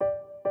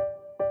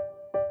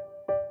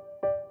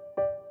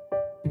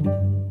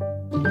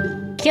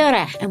Kia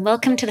ora and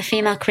welcome to the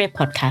Female Career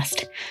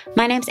Podcast.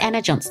 My name's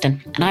Anna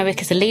Johnston and I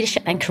work as a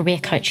leadership and career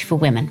coach for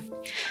women.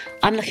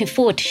 I'm looking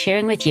forward to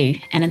sharing with you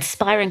an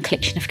inspiring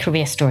collection of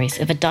career stories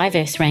of a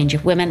diverse range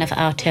of women of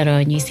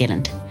Aotearoa, New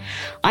Zealand.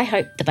 I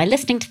hope that by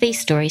listening to these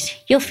stories,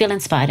 you'll feel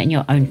inspired in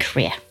your own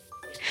career.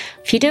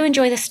 If you do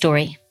enjoy this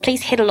story,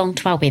 please head along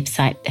to our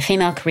website,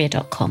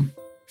 thefemalecareer.com,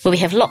 where we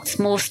have lots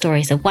more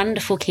stories of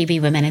wonderful Kiwi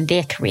women and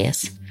their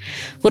careers.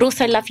 We'd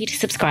also love you to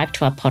subscribe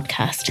to our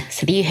podcast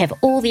so that you have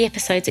all the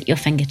episodes at your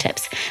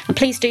fingertips, and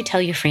please do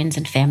tell your friends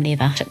and family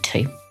about it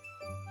too.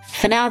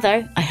 For now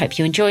though, I hope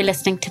you enjoy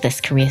listening to this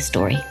career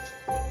story.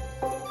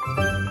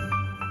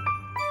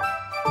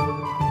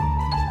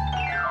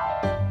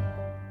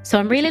 So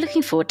I'm really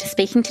looking forward to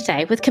speaking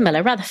today with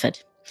Camilla Rutherford.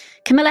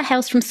 Camilla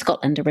hails from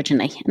Scotland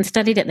originally and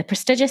studied at the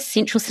prestigious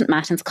Central St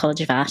Martin's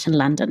College of Art in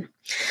London.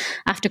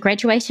 After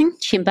graduating,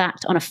 she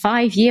embarked on a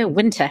 5-year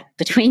winter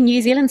between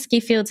New Zealand's ski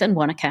fields in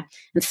Wanaka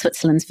and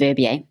Switzerland's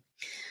Verbier.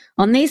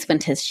 On these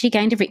winters, she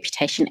gained a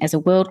reputation as a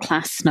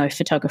world-class snow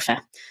photographer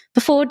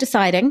before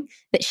deciding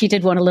that she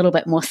did want a little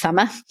bit more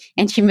summer,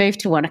 and she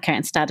moved to Wanaka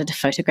and started to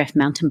photograph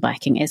mountain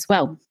biking as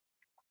well.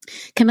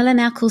 Camilla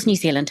now calls New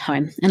Zealand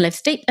home and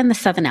lives deep in the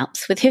Southern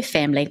Alps with her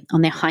family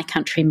on their high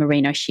country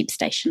merino sheep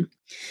station.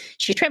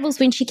 She travels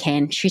when she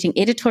can, shooting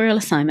editorial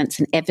assignments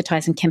and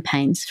advertising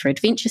campaigns for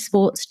adventure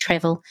sports,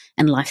 travel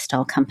and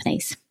lifestyle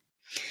companies.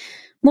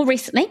 More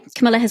recently,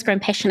 Camilla has grown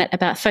passionate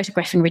about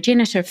photographing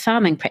regenerative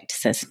farming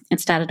practices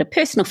and started a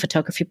personal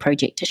photography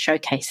project to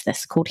showcase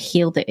this called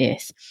Heal the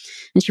Earth.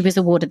 And she was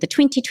awarded the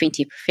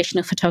 2020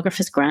 Professional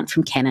Photographers Grant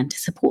from Canon to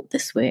support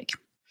this work.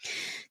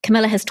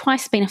 Camilla has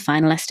twice been a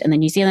finalist in the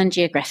New Zealand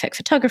Geographic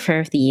Photographer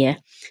of the Year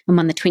and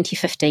won the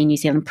 2015 New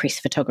Zealand Press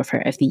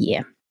Photographer of the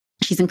Year.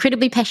 She's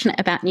incredibly passionate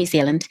about New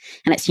Zealand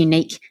and its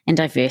unique and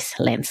diverse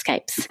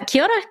landscapes.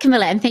 Kia ora,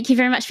 Camilla, and thank you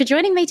very much for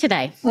joining me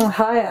today. Oh,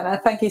 hi,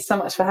 Anna. Thank you so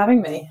much for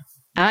having me.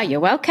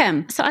 You're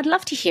welcome. So I'd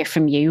love to hear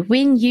from you.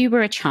 When you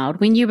were a child,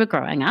 when you were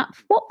growing up,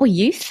 what were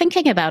you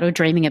thinking about or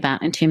dreaming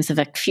about in terms of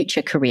a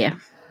future career?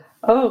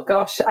 Oh,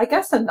 gosh, I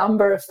guess a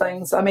number of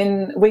things. I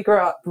mean, we grew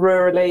up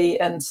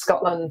rurally in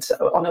Scotland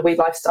on a wee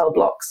lifestyle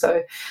block.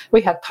 So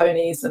we had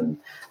ponies and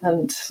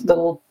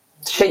little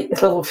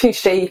few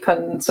sheep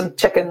and some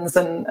chickens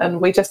and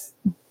we just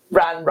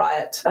ran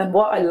riot. And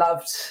what I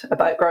loved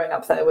about growing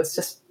up there was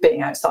just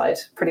being outside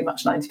pretty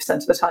much 90%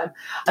 of the time.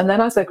 And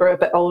then as I grew a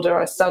bit older,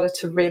 I started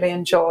to really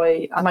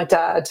enjoy, and my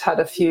dad had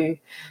a few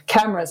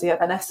cameras. He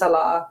had an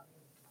SLR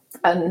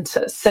and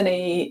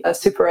Cine, a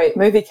Super 8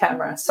 movie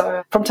camera.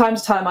 So from time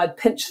to time, I'd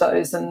pinch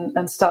those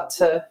and start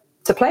to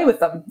play with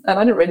them. And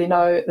I didn't really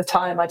know at the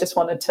time. I just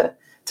wanted to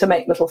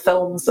make little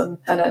films. And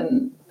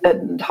then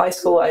in high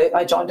school,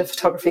 I joined a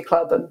photography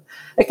club and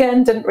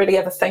again, didn't really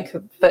ever think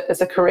of it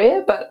as a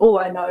career, but all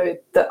I know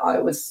that I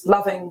was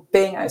loving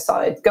being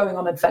outside, going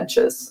on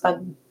adventures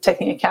and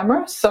taking a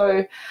camera.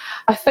 So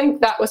I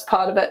think that was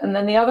part of it. And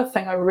then the other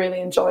thing I really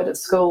enjoyed at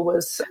school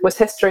was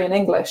history and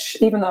English.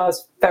 Even though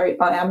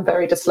I am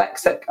very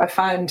dyslexic, I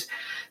found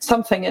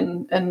something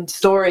in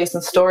stories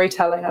and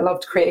storytelling. I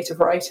loved creative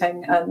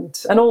writing and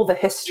all the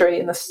history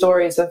and the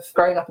stories of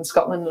growing up in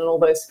Scotland and all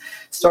those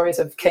stories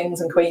of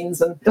kings and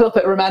queens, and a little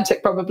bit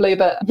romantic probably,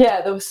 but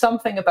yeah, there was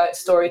something about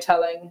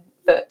storytelling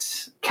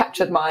that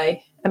captured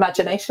my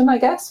imagination, I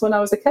guess, when I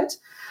was a kid.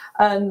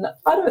 And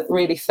I don't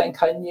really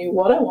think I knew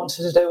what I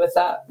wanted to do with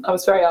that. I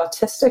was very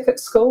artistic at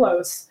school. I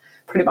was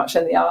pretty much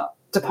in the art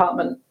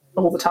department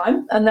all the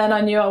time. And then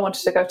I knew I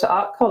wanted to go to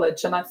art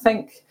college. And I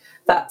think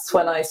that's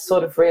when I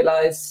sort of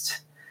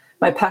realized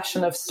my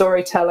passion of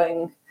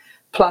storytelling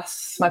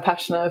plus my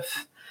passion of,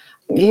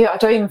 I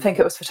don't even think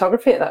it was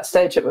photography at that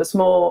stage. It was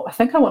more, I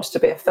think I wanted to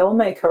be a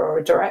filmmaker or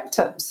a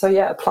director. So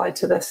yeah, applied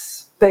to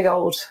this big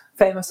old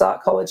famous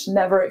art college,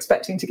 never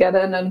expecting to get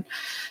in. And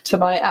to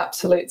my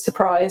absolute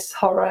surprise,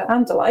 horror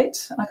and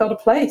delight, I got a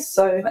place.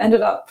 So I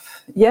ended up,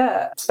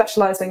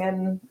 specializing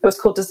in, it was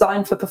called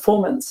design for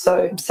performance.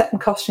 So set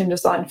and costume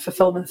design for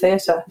film and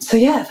theatre. So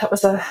yeah, that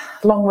was a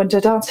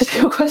long-winded answer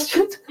to your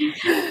question.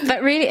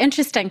 But really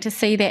interesting to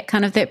see that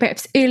kind of that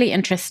perhaps early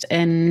interest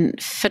in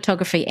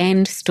photography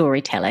and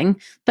storytelling,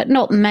 but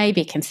not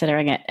maybe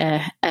considering it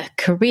a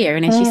career.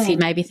 And as you said,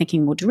 maybe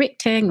thinking more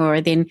directing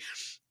or then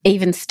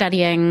even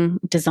studying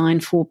design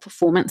for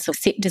performance or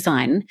set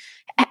design.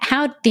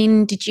 How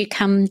then did you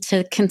come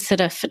to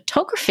consider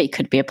photography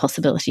could be a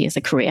possibility as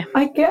a career?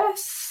 I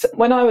guess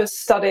when I was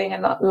studying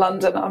in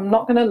London, I'm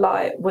not going to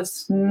lie, it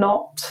was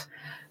not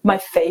my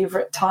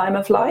favourite time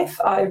of life.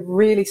 I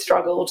really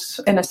struggled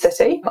in a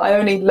city. I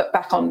only look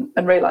back on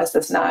and realise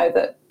this now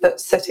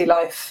that city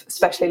life,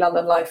 especially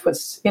London life,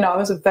 was, I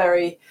was a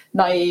very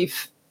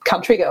naive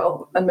country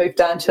girl and moved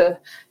down to,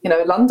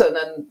 London,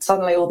 and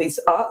suddenly all these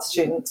art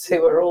students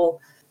who were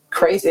all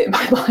crazy in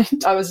my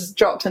mind. I was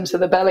dropped into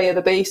the belly of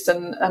the beast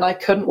and I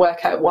couldn't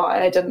work out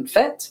why I didn't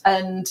fit.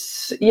 And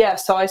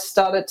so I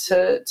started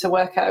to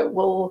work out,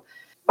 well,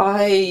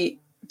 I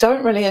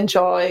don't really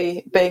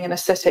enjoy being in a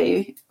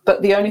city,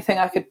 but the only thing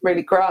I could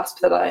really grasp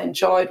that I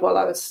enjoyed while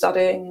I was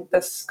studying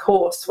this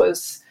course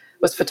was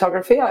was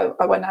photography.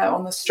 I went out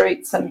on the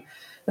streets, and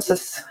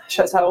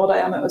shows how old I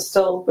am.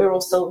 We were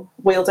all still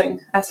wielding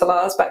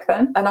SLRs back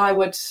then. And I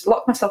would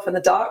lock myself in the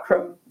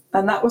darkroom,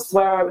 and that was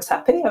where I was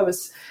happy. I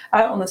was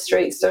out on the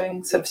streets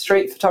doing sort of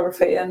street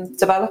photography and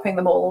developing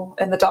them all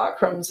in the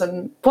darkrooms,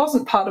 and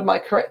wasn't part of my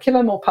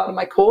curriculum or part of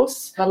my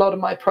course. A lot of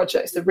my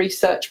projects, the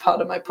research part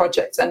of my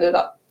projects, ended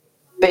up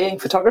being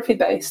photography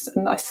based,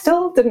 and I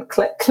still didn't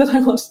click that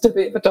I wanted to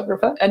be a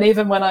photographer. And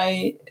even when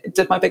I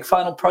did my big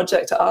final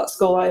project at art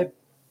school, I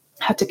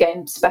had to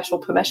gain special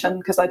permission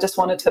because I just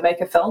wanted to make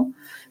a film.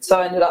 So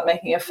I ended up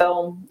making a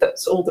film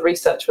that's all the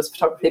research was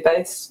photography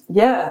based.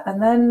 Yeah,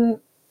 and then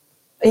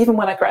even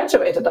when I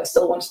graduated, I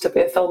still wanted to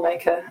be a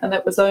filmmaker. And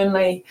it was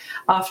only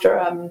after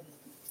a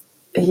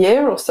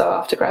year or so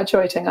after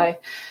graduating, I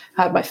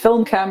had my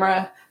film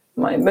camera,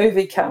 my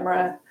movie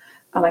camera,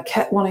 and I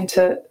kept wanting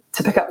to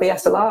pick up the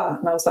SLR.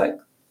 And I was like,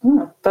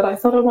 but I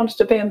thought I wanted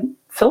to be a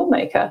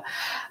filmmaker.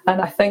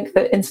 And I think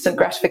the instant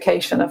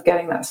gratification of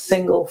getting that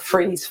single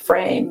freeze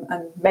frame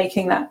and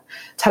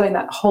telling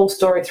that whole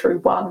story through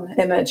one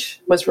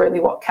image was really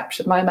what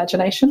captured my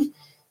imagination.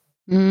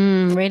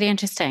 Really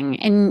interesting.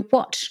 And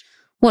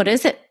what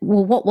is it?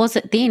 Well, what was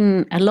it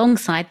then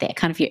alongside that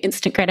kind of your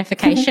instant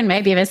gratification,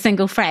 maybe of a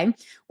single frame?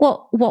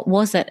 What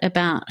was it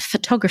about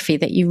photography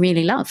that you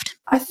really loved?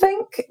 I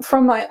think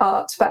from my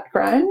art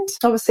background,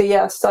 obviously,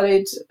 I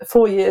studied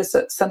 4 years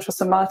at Central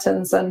St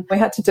Martin's, and we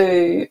had to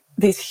do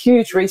these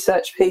huge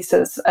research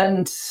pieces.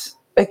 And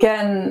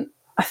again,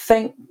 I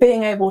think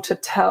being able to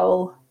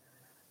tell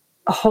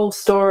a whole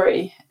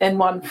story in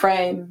one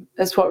frame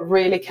is what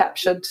really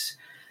captured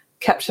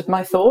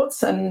my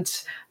thoughts. And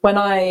when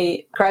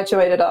I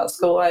graduated art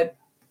school, I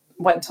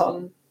went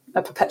on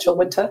a perpetual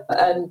winter,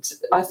 and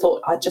I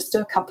thought I'd just do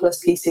a couple of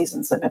ski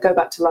seasons and I'd go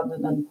back to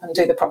London and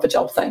do the proper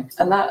job thing.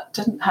 And that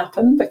didn't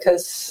happen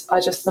because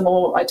the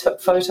more I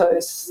took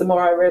photos, the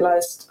more I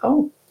realised,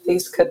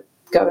 these could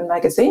go in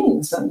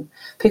magazines and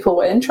people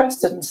were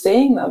interested in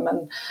seeing them.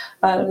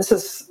 And this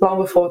is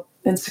long before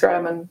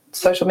Instagram and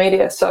social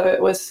media. So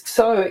it was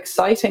so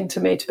exciting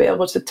to me to be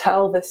able to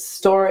tell this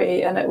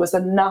story, and it was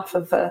enough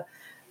of a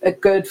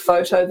good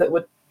photo that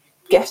would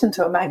get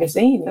into a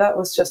magazine. That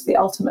was just the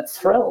ultimate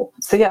thrill.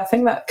 So I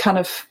think that kind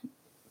of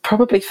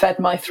probably fed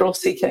my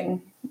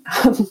thrill-seeking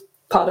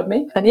part of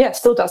me. And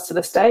still does to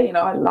this day.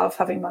 I love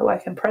having my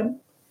work in print.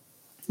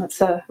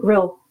 It's a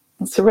real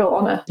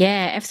honour.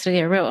 Yeah,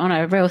 absolutely, a real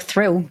honour, a real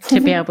thrill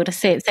to be able to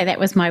say that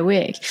was my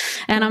work.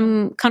 And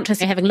I'm conscious,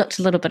 having looked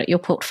a little bit at your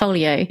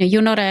portfolio,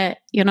 you're not a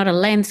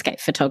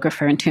landscape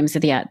photographer in terms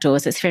of the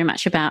outdoors. It's very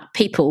much about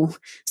people.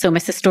 It's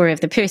almost a story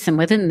of the person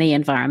within the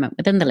environment,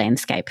 within the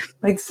landscape.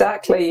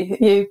 Exactly.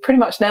 You pretty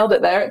much nailed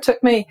it there. It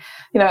took me,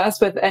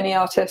 as with any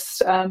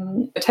artist,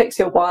 it takes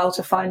you a while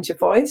to find your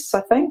voice,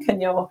 I think,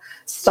 and your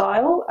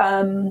style.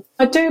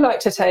 I do like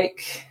to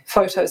take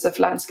photos of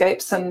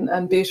landscapes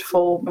and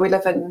beautiful. We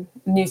live in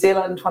New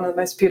Zealand, one of the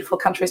most beautiful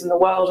countries in the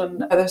world,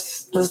 and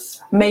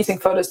there's amazing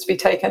photos to be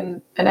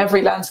taken in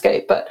every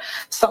landscape, but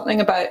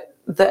something about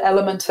the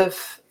element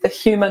of the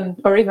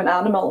human or even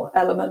animal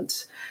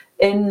element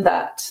in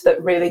that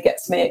really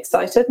gets me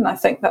excited. And I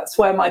think that's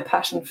where my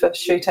passion for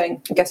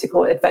shooting, I guess you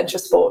call it adventure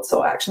sports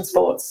or action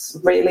sports,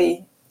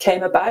 really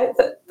came about,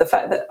 that the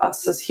fact that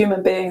us as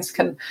human beings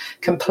can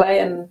play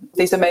in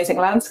these amazing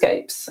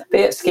landscapes, be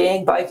it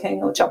skiing,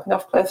 biking, or jumping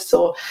off cliffs,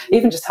 or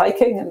even just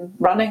hiking and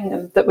running,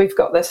 and that we've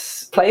got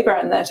this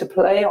playground there to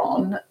play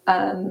on.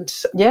 And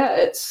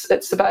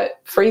it's about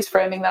freeze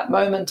framing that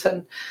moment.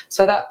 And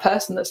so that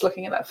person that's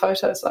looking at that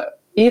photo is like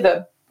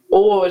either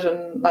awed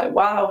and like,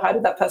 wow, how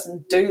did that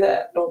person do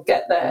that or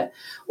get there?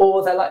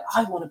 Or they're like,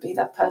 I want to be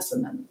that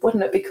person, and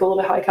wouldn't it be cool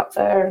to hike up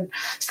there and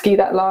ski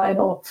that line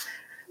or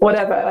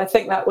whatever. I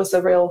think that was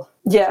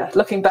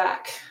looking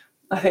back,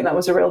 I think that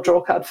was a real draw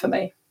card for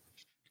me.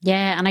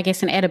 Yeah, and I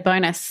guess an added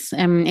bonus,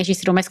 as you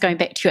said, almost going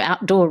back to your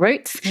outdoor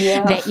roots,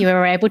 that you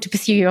were able to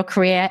pursue your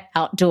career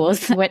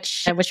outdoors,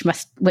 which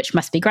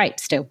must be great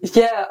still.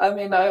 Yeah, I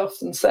mean, I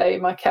often say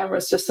my camera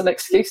is just an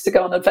excuse to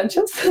go on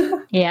adventures.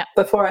 Yeah.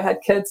 Before I had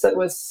kids,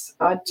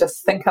 I'd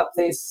just think up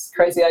these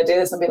crazy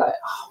ideas and be like,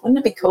 wouldn't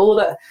it be cool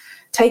to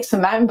take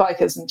some mountain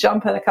bikers and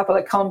jump in a couple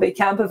of combi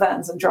camper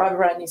vans and drive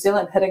around New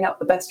Zealand hitting up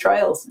the best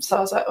trails? So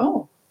I was like,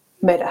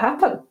 made it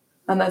happen.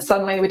 And then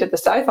suddenly we did the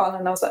South Island,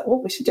 and I was like,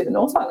 we should do the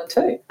North Island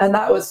too. And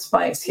that was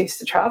my excuse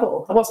to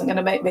travel. It wasn't going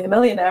to make me a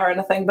millionaire or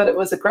anything, but it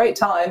was a great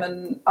time,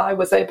 and I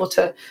was able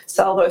to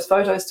sell those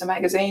photos to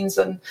magazines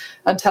and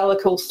tell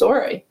a cool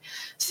story.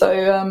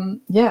 So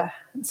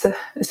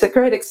it's a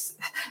great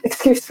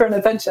excuse for an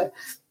adventure.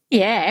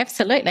 Yeah,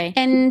 absolutely.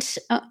 And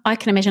I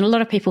can imagine a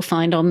lot of people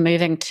find on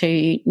moving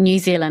to New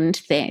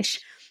Zealand that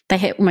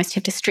they almost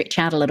have to stretch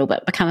out a little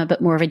bit, become a bit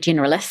more of a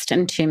generalist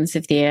in terms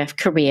of their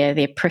career,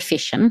 their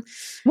profession.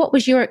 What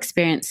was your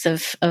experience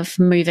of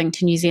moving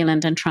to New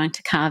Zealand and trying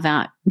to carve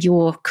out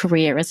your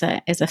career as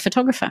a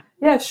photographer?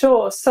 Yeah,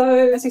 sure.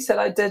 So as you said,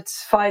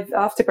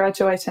 after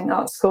graduating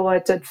art school, I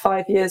did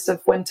 5 years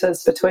of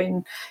winters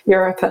between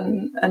Europe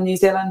and New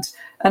Zealand.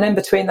 And in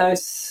between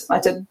those, I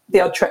did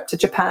the odd trip to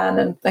Japan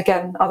and,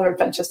 again, other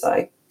adventures that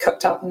I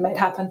cooked up and made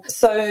happen.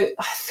 So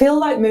I feel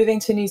like moving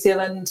to New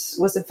Zealand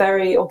was a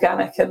very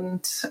organic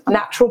and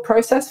natural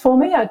process for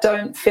me. I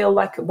don't feel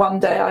like one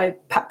day I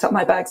packed up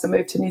my bags and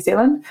moved to New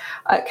Zealand.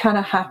 It kind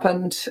of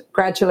happened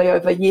gradually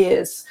over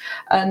years.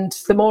 And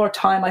the more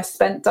time I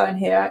spent down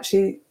here,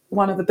 actually,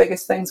 one of the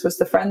biggest things was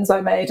the friends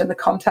I made, and the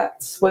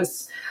contacts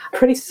was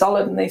pretty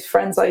solid. And these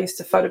friends I used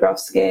to photograph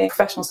skiing,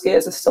 professional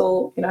skiers, are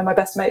still, my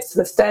best mates to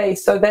this day.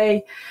 So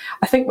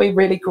I think we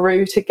really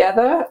grew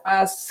together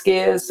as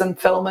skiers and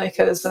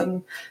filmmakers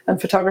and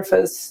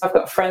photographers. I've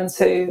got friends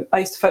who I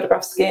used to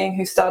photograph skiing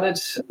who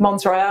started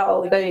Mons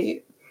Royale.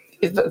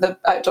 The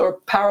outdoor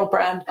apparel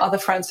brand, other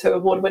friends who are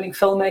award-winning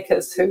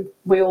filmmakers, who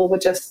we all were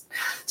just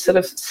sort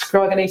of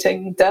scrog and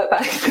eating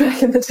dirtbags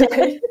back in the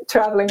day,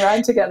 travelling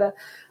around together.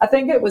 I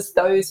think it was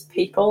those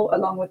people,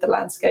 along with the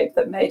landscape,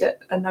 that made it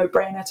a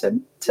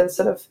no-brainer to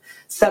sort of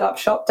set up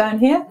shop down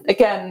here.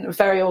 Again,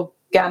 very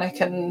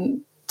organic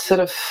and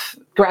sort of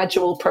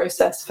gradual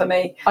process for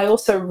me. I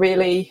also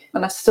really,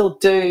 and I still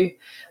do,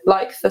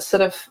 like the sort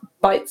of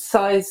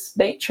bite-sized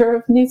nature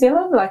of New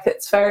Zealand.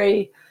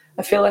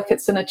 I feel like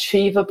it's an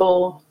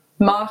achievable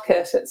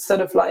market. It's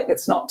sort of like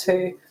it's not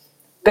too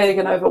big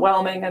and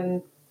overwhelming,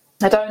 and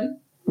I don't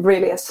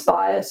really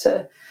aspire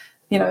to,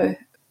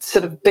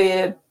 sort of be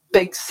a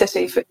big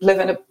city, live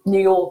in New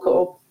York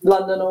or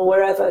London or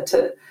wherever.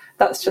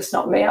 That's just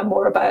not me. I'm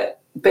more about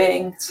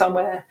being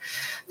somewhere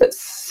that's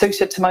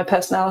suited to my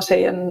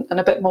personality and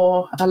a bit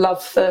more. I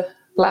love the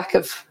lack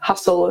of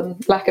hustle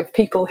and lack of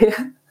people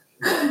here.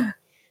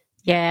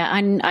 Yeah,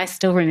 I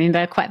still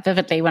remember quite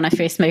vividly when I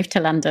first moved to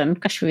London,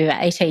 probably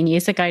about 18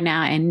 years ago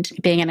now, and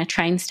being in a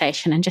train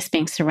station and just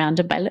being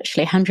surrounded by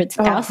literally hundreds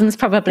of thousands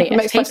probably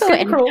of people.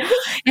 And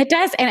it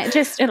does, and it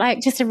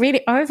just a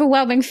really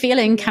overwhelming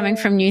feeling coming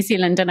from New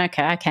Zealand. And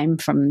okay, I came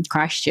from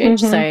Christchurch,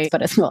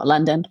 but it's not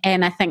London.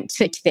 And I think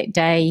to that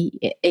day,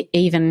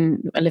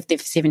 even I lived there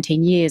for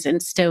 17 years,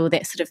 and still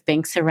that sort of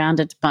being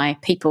surrounded by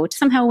people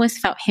somehow always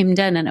felt hemmed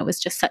in, and it was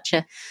just such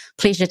a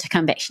pleasure to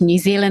come back to New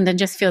Zealand and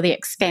just feel the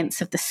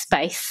expanse of the space.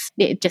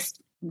 It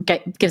just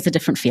gives a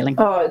different feeling.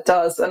 Oh, it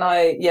does. And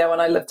when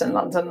I lived in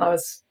London, I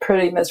was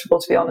pretty miserable,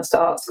 to be honest,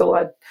 at art school.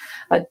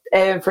 I'd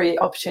every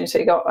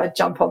opportunity I got, I'd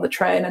jump on the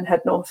train and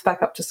head north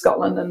back up to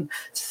Scotland. And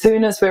as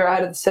soon as we were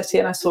out of the city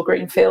and I saw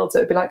green fields, it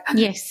would be like...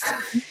 Yes.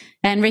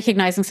 And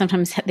recognising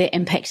sometimes the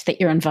impact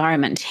that your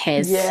environment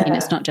has. Yeah.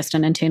 It's not just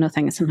an internal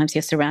thing, it's sometimes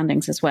your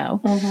surroundings as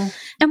well.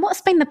 And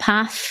what's been the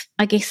path,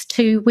 I guess,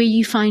 to where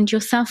you find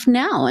yourself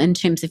now in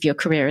terms of your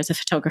career as a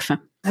photographer?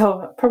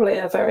 Oh, probably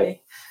a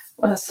very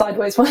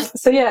sideways one.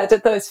 So I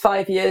did those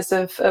 5 years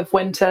of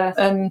winter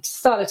and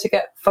started to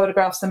get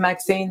photographs in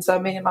magazines. I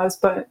mean, I was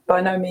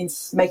by no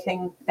means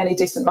making any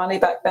decent money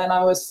back then.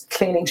 I was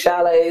cleaning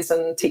chalets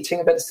and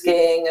teaching a bit of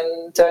skiing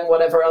and doing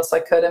whatever else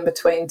I could in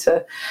between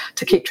to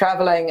keep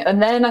traveling.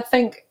 And then I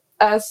think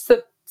as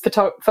the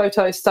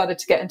photos started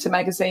to get into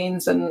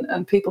magazines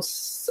and people,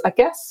 I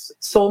guess,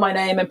 saw my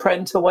name in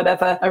print or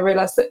whatever, I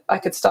realized that I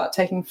could start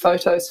taking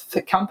photos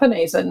for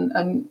companies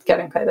and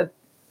getting paid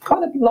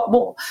quite a lot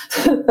more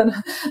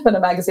than a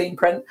magazine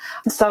print.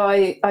 So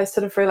I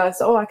sort of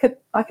realised,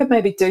 I could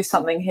maybe do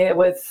something here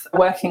with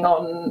working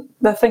on,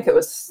 I think it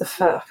was I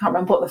can't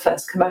remember what the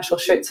first commercial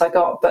shoots I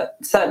got, but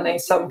certainly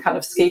some kind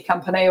of ski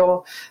company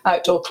or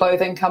outdoor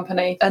clothing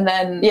company. And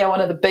then, one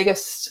of the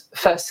biggest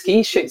first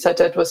ski shoots I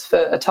did was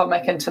for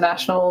Atomic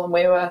International,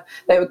 and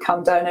they would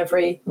come down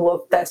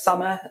their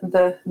summer,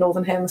 the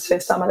Northern Hemisphere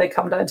summer, they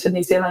come down to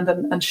New Zealand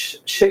and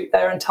shoot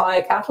their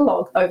entire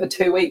catalogue over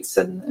 2 weeks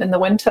in the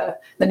winter,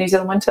 the New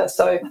Zealand winter.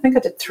 So I think I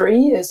did 3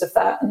 years of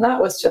that, and that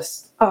was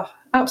just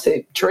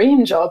absolute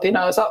dream job.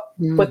 I was up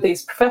with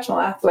these professional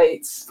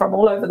athletes from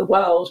all over the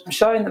world,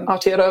 showing them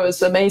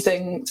Aotearoa's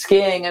amazing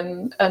skiing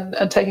and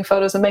taking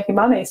photos and making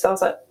money. So I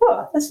was like,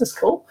 this is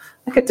cool.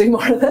 I could do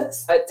more of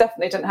this. It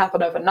definitely didn't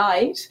happen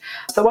overnight.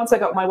 So once I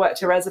got my work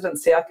to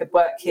residency, I could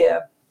work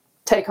here,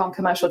 take on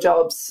commercial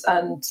jobs,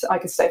 and I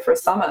could stay for a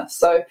summer.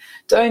 So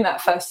doing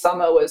that first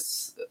summer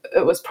was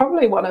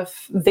probably one of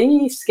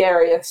the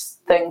scariest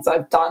things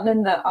I've done,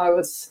 in that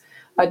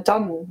I'd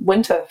done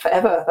winter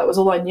forever. That was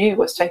all I knew,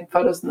 was taking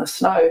photos in the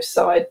snow.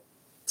 So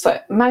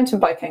mountain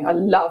biking, I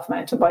love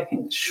mountain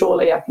biking.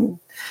 Surely I can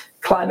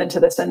climb into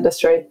this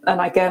industry.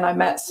 And again, I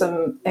met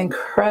some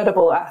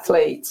incredible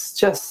athletes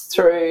just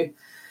through,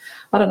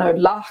 I don't know,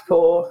 luck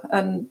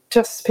and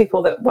just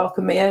people that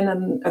welcomed me in.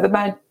 And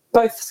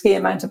both ski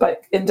and mountain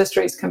bike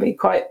industries can be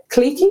quite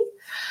cliquey,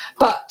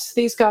 but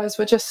these guys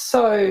were just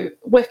so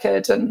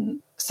wicked.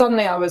 And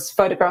suddenly I was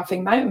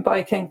photographing mountain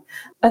biking,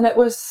 and it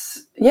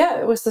was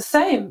the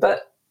same,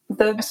 but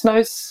the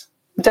snow's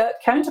dirt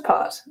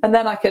counterpart. And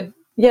then I could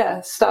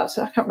start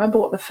I can't remember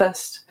what the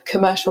first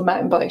commercial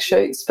mountain bike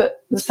shoots,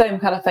 but the same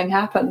kind of thing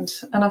happened,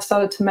 and I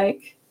started to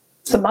make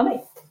some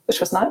money, which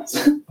was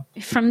nice.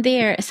 From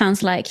there, it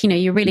sounds like,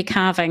 you're really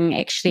carving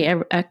actually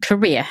a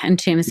career in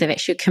terms of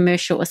actual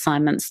commercial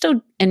assignments,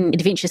 still in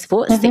adventure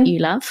sports that you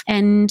love.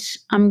 And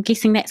I'm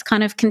guessing that's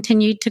kind of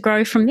continued to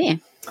grow from there.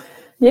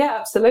 Yeah,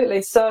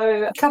 absolutely.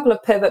 So a couple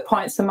of pivot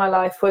points in my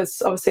life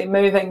was obviously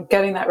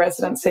getting that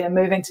residency and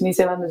moving to New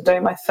Zealand and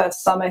doing my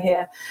first summer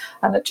here.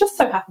 And it just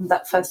so happened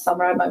that first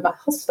summer I met my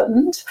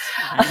husband.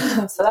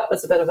 So that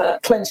was a bit of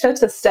a clincher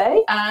to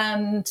stay.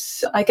 And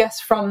I guess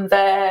from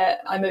there,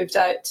 I moved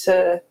out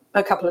to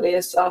a couple of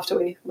years after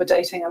we were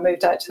dating. I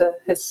moved out to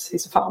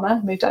he's a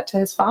farmer, moved out to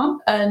his farm.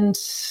 And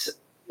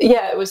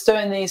yeah, it was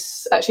doing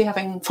actually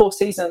having 4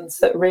 seasons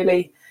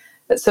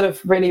it sort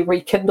of really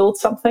rekindled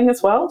something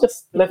as well,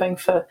 just living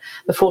for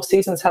the 4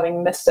 seasons,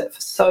 having missed it for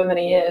so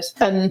many years,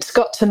 and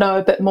got to know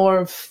a bit more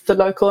of the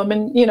local. I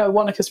mean,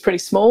 Wanaka's pretty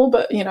small,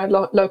 but,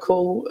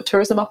 local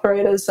tourism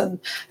operators and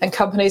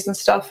companies and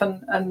stuff.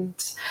 And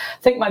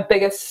I think my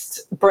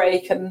biggest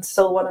break, and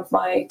still one of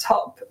my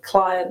top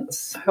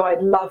clients who I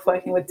love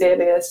working with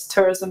dearly, is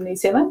Tourism New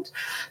Zealand.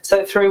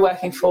 So through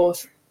working for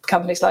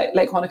companies like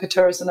Lake Wanaka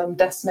Tourism and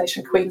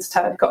Destination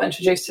Queenstown, got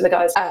introduced to the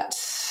guys at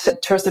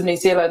Tourism New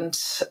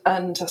Zealand,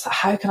 and I was like,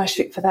 how can I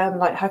shoot for them?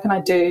 Like, how can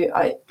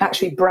I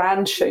actually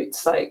brand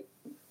shoots? Like,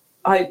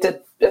 I did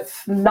a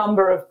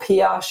number of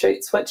PR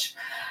shoots, which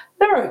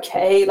they're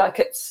okay. Like,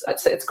 it's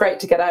great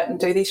to get out and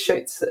do these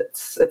shoots.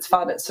 It's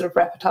fun. It's sort of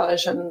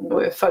reportage, and we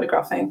were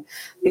photographing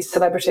these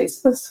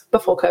celebrities, this was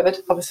before COVID,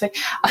 obviously,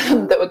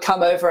 that would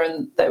come over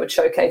and they would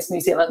showcase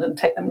New Zealand and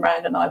take them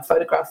around, and I'd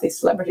photograph these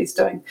celebrities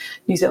doing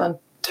New Zealand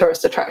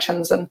tourist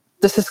attractions. And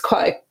this is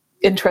quite an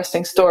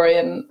interesting story,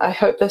 and I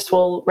hope this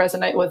will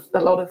resonate with a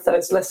lot of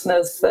those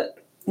listeners, that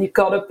you've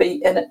got to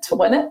be in it to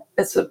win it.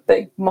 It's a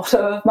big motto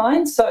of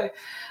mine. So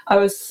I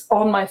was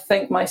on my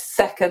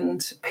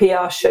second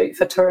PR shoot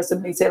for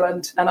Tourism New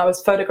Zealand, and I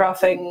was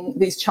photographing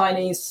these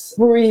Chinese,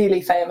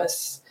 really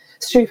famous,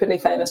 stupidly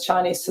famous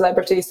Chinese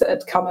celebrities that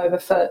had come over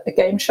for a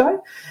game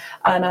show.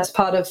 And as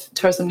part of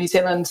Tourism New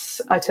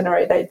Zealand's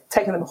itinerary, they'd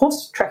taken them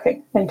horse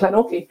trekking in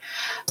Glenorchy.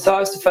 So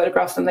I was to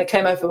photograph them. They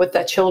came over with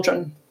their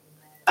children.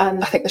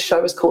 And I think the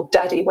show was called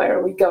Daddy, Where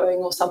Are We Going?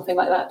 Or something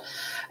like that.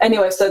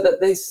 Anyway, so that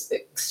these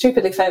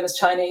stupidly famous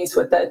Chinese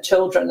with their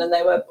children, and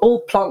they were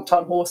all plonked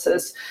on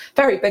horses,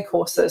 very big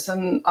horses,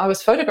 and I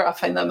was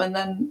photographing them. And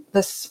then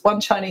this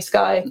one Chinese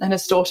guy and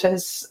his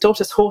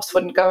daughter's horse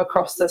wouldn't go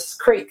across this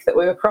creek that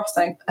we were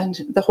crossing, and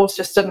the horse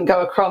just didn't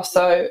go across.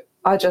 So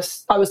I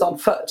was on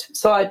foot.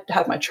 So I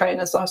had my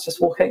trainers. I was just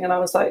walking, and I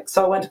was like,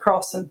 so I went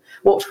across and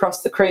walked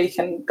across the creek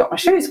and got my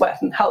shoes wet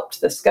and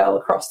helped this girl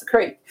across the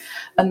creek.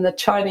 And the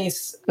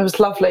Chinese, it was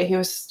lovely. He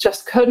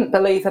couldn't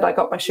believe that I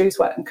got my shoes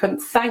wet and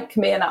couldn't thank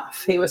me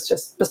enough. He was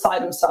just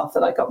beside himself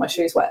that I got my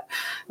shoes wet.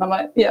 And I'm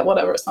like, yeah,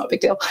 whatever, it's not a big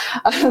deal.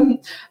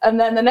 And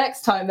then the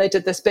next time they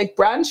did this big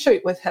brand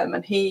shoot with him,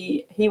 and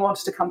he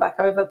wanted to come back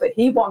over, but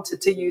he wanted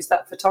to use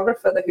that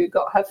photographer who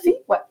got her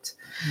feet wet.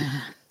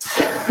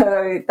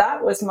 So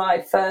that was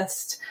my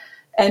first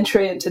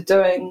entry into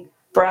doing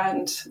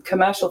brand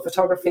commercial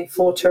photography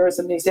for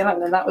Tourism New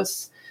Zealand, and that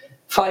was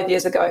 5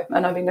 years ago,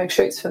 and I've been doing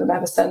shoots for them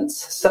ever since.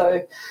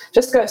 So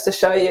just goes to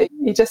show you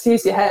just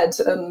use your head.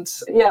 And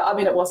yeah, I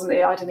mean,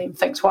 I didn't even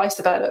think twice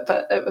about it,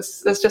 but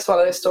it's just one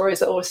of those stories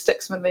that always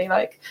sticks with me,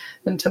 like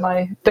into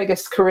my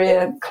biggest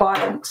career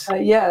client.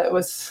 It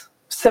was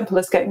simple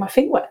as getting my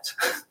feet wet.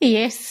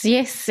 Yes,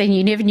 and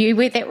you never knew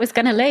where that was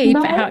going to lead.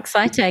 No. But how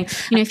exciting.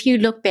 If you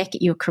look back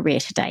at your career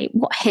today,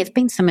 what have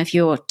been some of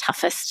your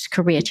toughest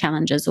career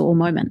challenges or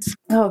moments?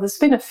 Oh, there's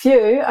been a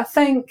few. I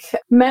think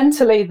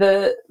mentally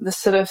the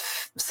sort of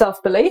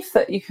self-belief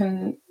that you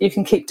can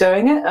keep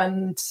doing it,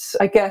 and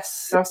I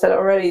guess I've said it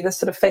already, the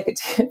sort of fake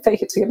it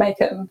till you make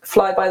it and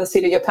fly by the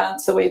seat of your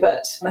pants a wee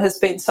bit has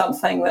been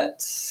something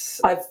that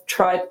I've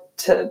tried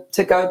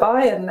to go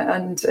by,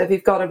 and if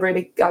you've got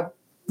I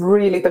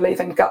really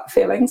believe in gut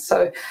feelings.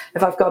 So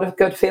if I've got a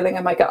good feeling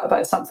in my gut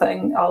about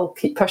something, I'll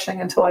keep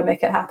pushing until I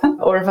make it happen.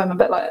 Or if I'm a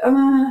bit like,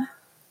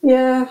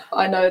 yeah,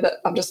 I know that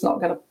I'm just not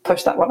going to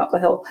push that one up the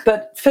hill.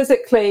 But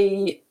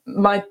physically,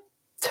 my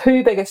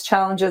 2 biggest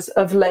challenges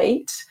of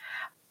late,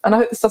 and I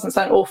hope this doesn't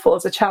sound awful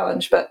as a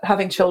challenge, but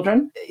having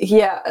children.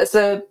 Yeah, as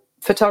a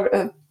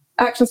photographer,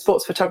 action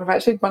sports photographer,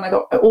 actually, when I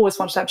always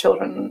wanted to have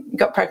children,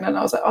 got pregnant,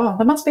 I was like, oh,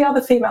 there must be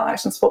other female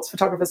action sports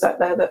photographers out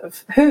there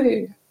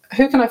who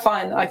can I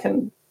find that I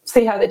can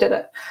see how they did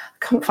it? I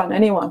couldn't find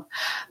anyone.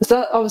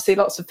 There's obviously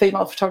lots of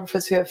female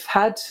photographers who have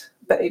had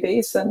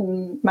babies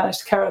and managed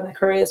to carry on their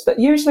careers, but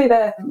usually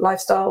they're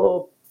lifestyle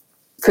or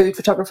food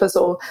photographers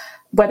or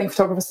wedding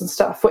photographers and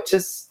stuff, which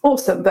is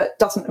awesome, but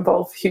doesn't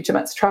involve huge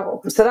amounts of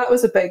travel. So that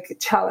was a big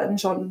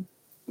challenge on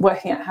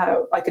working out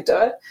how I could do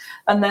it.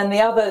 And then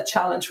the other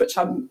challenge, which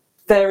I'm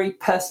very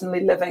personally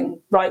living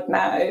right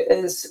now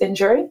is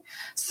injury.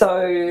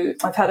 So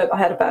I had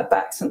a bad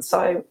back since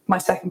my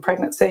second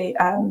pregnancy,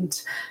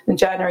 and in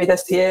January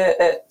this year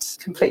it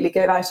completely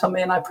gave out on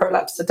me and I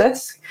prolapsed a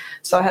disc.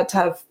 So I had to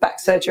have back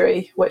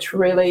surgery, which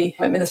really,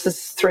 I mean, this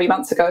is 3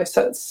 months ago,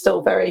 so it's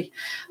still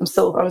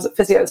I was at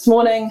physio this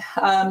morning,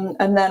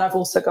 and then I've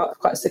also got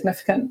quite a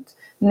significant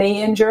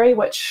knee injury,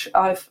 which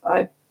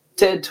I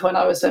did when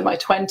I was in my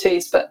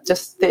 20s, but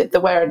just the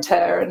wear and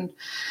tear and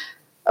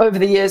over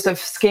the years of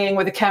skiing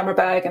with a camera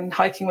bag and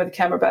hiking with a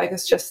camera bag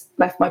has just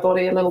left my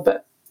body a little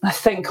bit, I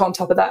think, on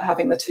top of that,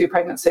 having the 2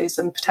 pregnancies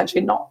and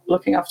potentially not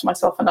looking after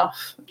myself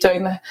enough,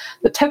 doing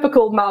the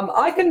typical mum,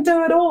 I can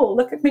do it all,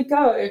 look at me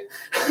go,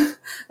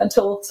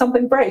 until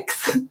something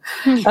breaks.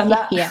 And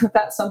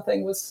that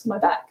something was my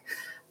back.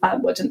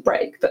 Well, it didn't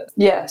break, but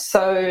yeah,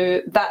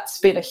 so that's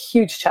been a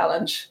huge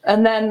challenge.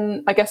 And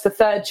then I guess the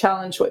third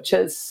challenge, which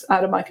is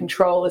out of my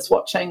control, is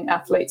watching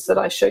athletes that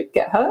I shoot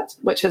get hurt,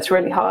 which is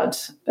really hard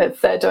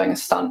if they're doing a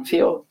stunt for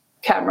your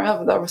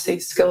camera. They're obviously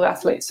skilled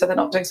athletes, so they're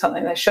not doing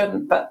something they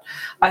shouldn't, but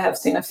I have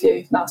seen a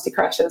few nasty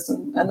crashes,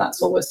 and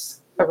that's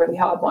always a really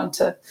hard one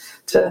to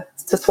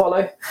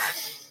swallow.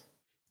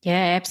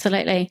 Yeah,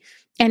 absolutely.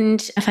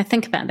 And if I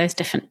think about those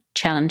different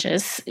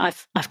challenges,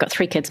 I've got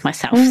 3 kids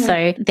myself,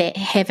 so that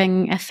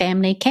having a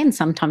family can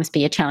sometimes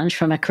be a challenge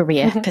from a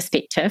career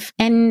perspective.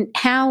 And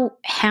how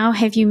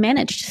have you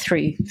managed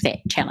through that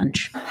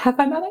challenge? Have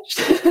I managed?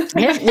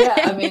 Yeah,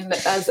 I mean,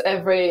 as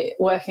every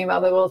working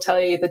mother will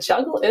tell you, the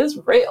juggle is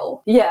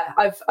real. Yeah,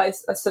 I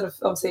sort of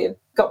obviously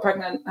got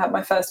pregnant, had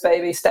my first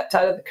baby, stepped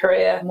out of the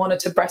career, wanted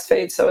to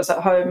breastfeed, so I was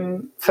at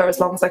home for as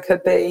long as I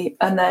could be,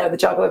 and then the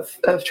juggle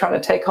of trying to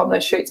take on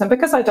those shoots. And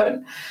because I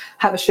don't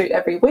have a shoot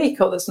every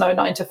week, or there's no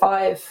 9 to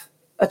 5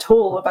 at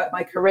all about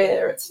my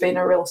career, it's been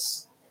a real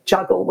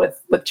juggle with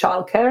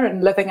childcare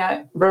and living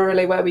out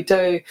rurally where we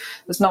do.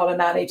 There's not a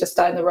nanny just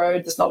down the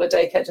road, there's not a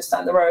daycare just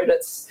down the road.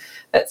 It's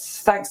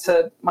thanks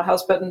to my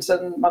husband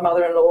and my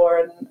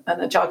mother-in-law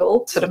and a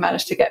juggle, sort of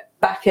managed to get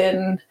back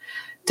in,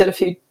 did a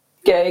few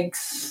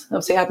gigs.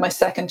 Obviously had my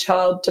second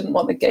child, didn't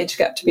want the age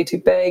gap to be too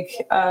big.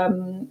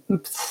 I'm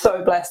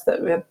so blessed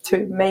that we have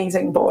 2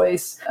 amazing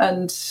boys,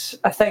 and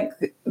I think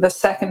the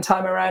second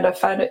time around I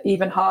found it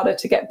even harder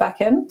to get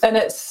back in. And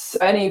it's,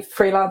 any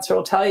freelancer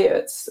will tell you,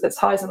 it's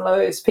highs and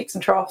lows, peaks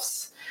and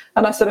troughs,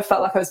 and I sort of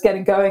felt like I was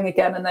getting going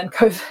again, and then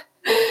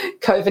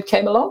COVID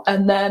came along,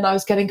 and then I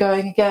was getting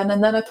going again,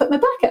 and then I put my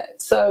back out.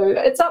 So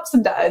it's ups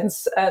and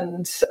downs,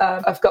 and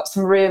I've got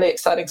some really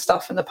exciting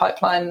stuff in the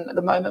pipeline at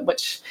the moment,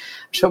 which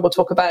I'm sure we'll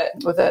talk about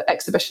with an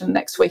exhibition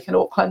next week in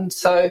Auckland.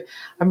 So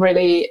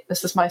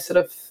this is my sort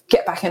of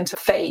get back into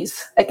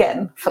phase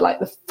again for like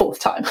the 4th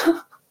time.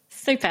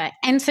 Super.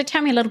 And so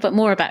tell me a little bit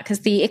more about, because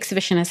the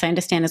exhibition, as I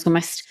understand, is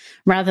almost,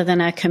 rather than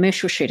a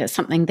commercial shoot, it's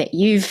something that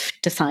you've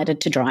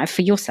decided to drive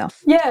for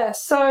yourself. Yeah,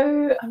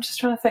 so I'm just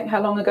trying to think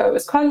how long ago. It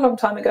was quite a long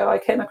time ago. I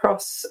came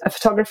across a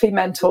photography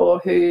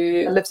mentor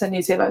who lives in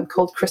New Zealand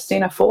called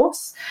Christina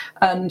Force,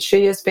 and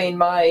she has been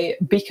my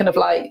beacon of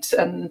light,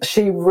 and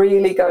she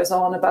really goes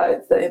on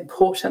about the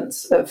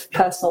importance of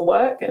personal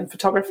work in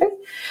photography.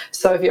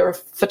 So if you're a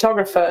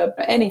photographer,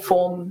 any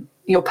form,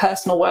 your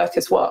personal work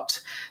is what,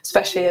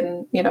 especially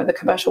in the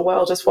commercial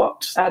world, is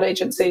what ad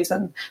agencies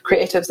and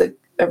creatives are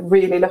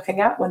really looking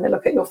at when they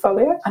look at your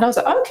folio. And I was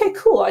like, okay,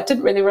 cool. I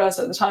didn't really realize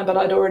at the time, but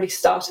I'd already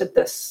started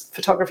this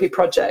photography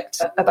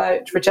project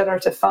about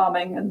regenerative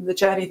farming and the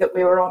journey that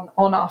we were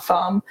on our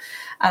farm,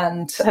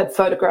 and had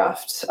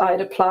photographed.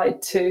 I'd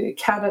applied to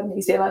Canon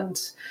New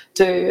Zealand,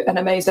 do an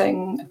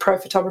amazing pro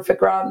photographer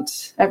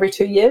grant every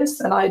 2 years,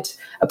 and I'd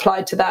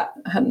applied to that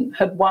and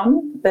had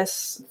won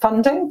this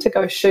funding to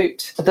go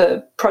shoot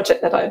the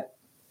project that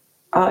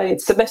I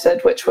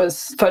submitted, which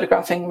was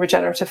photographing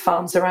regenerative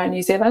farms around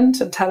New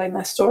Zealand and telling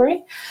their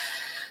story.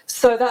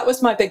 So that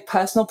was my big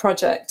personal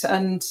project,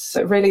 and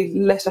it really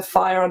lit a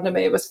fire under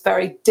me. It was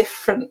very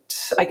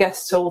different, I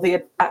guess, to all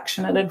the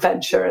action and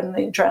adventure and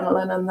the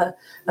adrenaline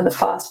and the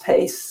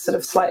fast-paced, sort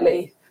of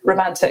slightly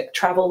romantic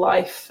travel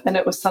life. And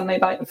it was suddenly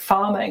like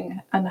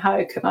farming, and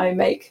how can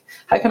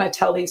I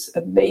tell these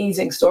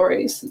amazing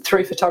stories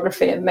through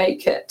photography and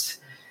make it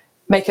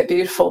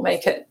beautiful,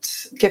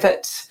 give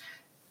it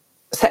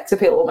sex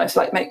appeal, almost,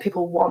 like make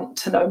people want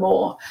to know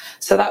more.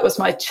 So that was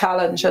my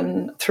challenge.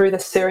 And through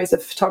this series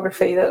of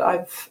photography that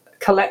I've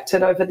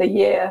collected over the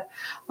year,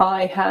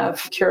 I have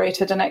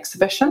curated an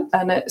exhibition,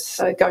 and it's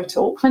going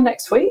to Auckland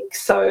next week.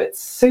 So it's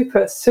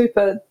super,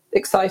 super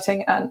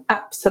exciting and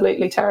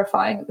absolutely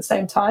terrifying at the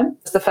same time.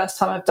 It's the first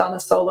time I've done a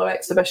solo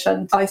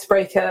exhibition.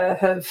 Icebreaker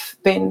have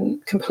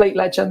been complete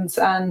legends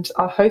and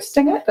are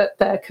hosting it at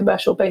their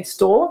commercial-based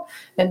store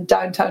in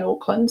downtown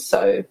Auckland.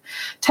 So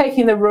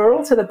taking the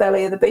rural to the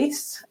belly of the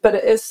beast, but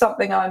it is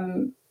something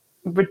I'm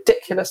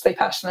ridiculously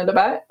passionate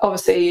about.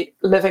 Obviously,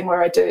 living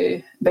where I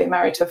do, being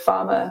married to a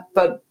farmer,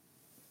 but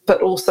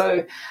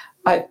also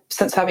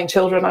since having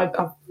children,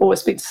 I've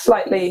always been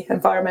slightly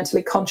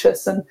environmentally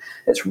conscious, and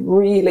it's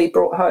really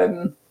brought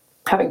home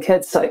having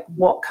kids, like,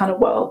 what kind of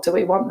world do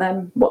we want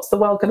them? What's the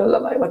world going to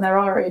look like when they're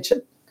our age?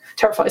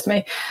 terrifies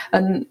me.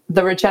 And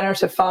the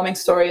regenerative farming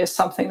story is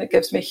something that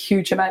gives me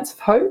huge amounts of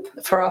hope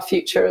for our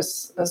future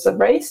as a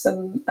race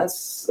and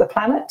as the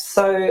planet.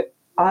 So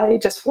I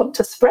just want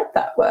to spread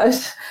that word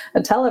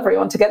and tell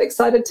everyone to get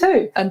excited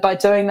too. And by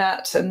doing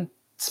that, and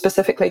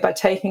specifically by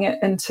taking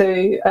it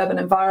into urban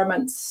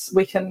environments,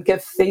 we can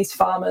give these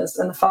farmers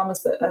and the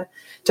farmers that are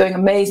doing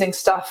amazing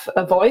stuff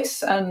a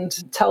voice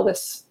and tell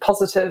this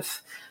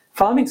positive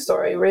farming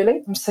story,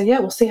 really. So yeah,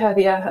 we'll see how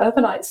the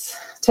urbanites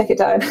take it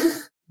down.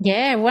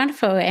 Yeah,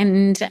 wonderful.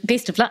 And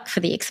best of luck for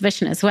the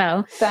exhibition as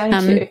well.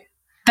 Thank you.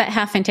 But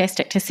how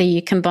fantastic to see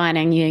you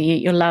combining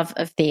your love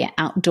of the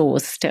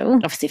outdoors still.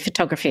 Obviously,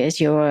 photography is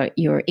your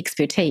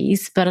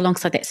expertise, but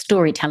alongside that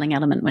storytelling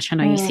element, which I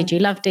know you said you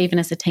loved even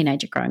as a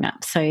teenager growing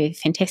up. So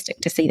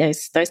fantastic to see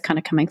those kind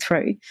of coming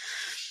through.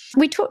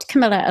 We talked to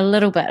Camilla a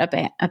little bit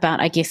about,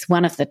 I guess,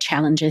 one of the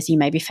challenges you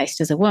may be faced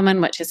as a woman,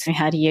 which is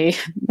how do you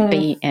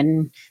be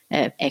an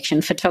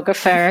action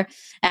photographer,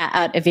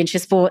 out adventure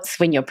sports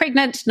when you're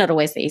pregnant? Not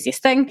always the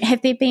easiest thing.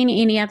 Have there been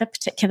any other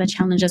particular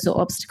challenges or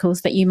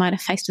obstacles that you might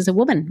have faced as a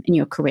woman in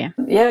your career?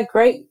 Yeah,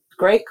 great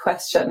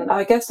question.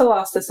 I guess I'll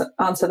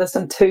answer this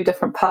in two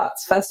different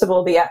parts. First of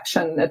all, the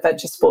action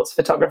adventure sports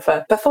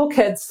photographer. Before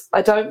kids,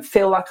 I don't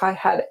feel like I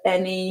had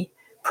any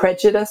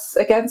prejudice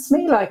against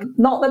me, like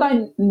not that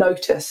I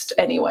noticed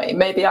anyway.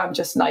 Maybe I'm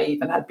just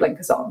naive and had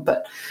blinkers on,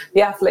 but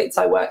the athletes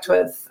I worked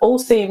with all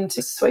seemed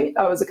sweet.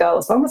 I was a girl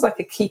as long as I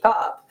could keep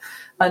up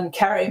and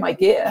carry my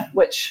gear,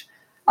 which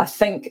I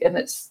think in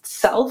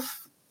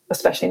itself,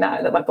 especially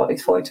now that my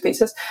body's falling to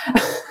pieces,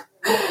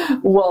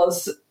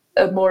 was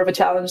more of a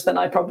challenge than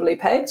I probably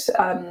pegged.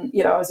 I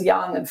was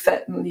young and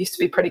fit and used to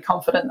be pretty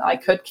confident I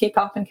could keep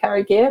up and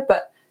carry gear,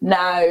 but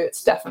now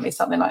it's definitely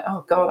something like,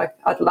 oh God,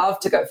 I'd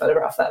love to go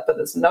photograph that, but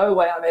there's no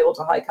way I'm able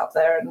to hike up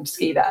there and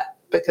ski that,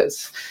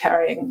 because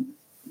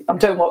I'm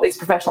doing what these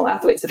professional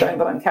athletes are doing,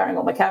 but I'm carrying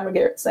all my camera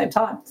gear at the same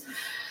time.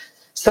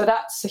 So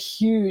that's a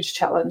huge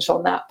challenge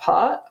on that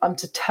part. I'm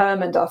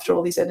determined after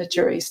all these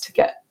injuries to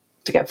get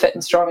fit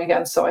and strong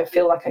again, so I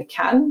feel like I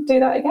can do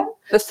that again.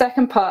 The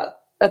second part,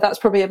 that's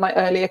probably in my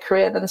earlier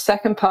career. Then the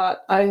second part,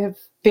 I have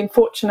been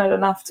fortunate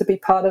enough to be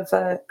part of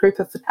a group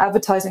of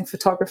advertising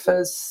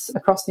photographers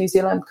across New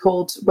Zealand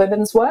called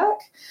Women's Work.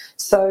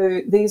 So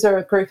these are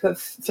a group of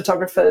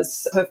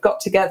photographers who have got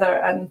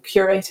together and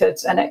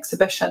curated an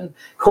exhibition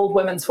called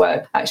Women's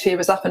Work. Actually, it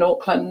was up in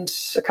Auckland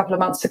a couple of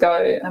months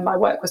ago, and my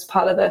work was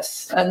part of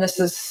this. And this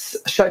is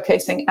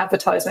showcasing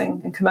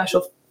advertising and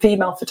commercial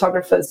female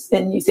photographers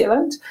in New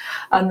Zealand.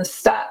 And the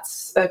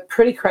stats are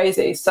pretty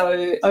crazy.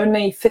 So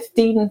only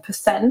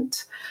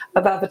 15%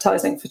 of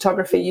advertising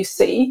photography you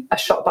see are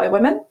shot by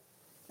women.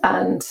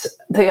 And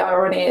the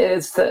irony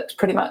is that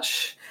pretty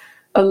much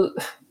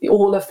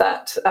all of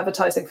that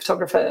advertising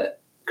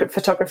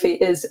photography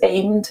is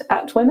aimed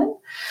at women.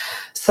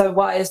 So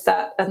why is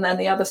that? And then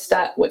the other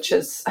stat, which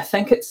is, I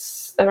think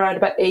it's around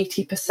about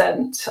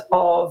 80%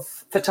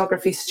 of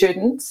photography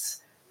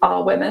students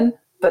are women,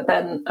 but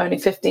then only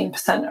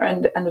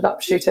 15% ended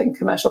up shooting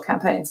commercial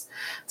campaigns.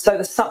 So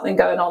there's something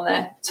going on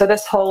there. So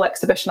this whole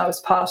exhibition I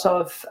was part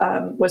of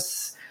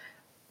was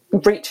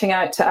reaching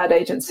out to ad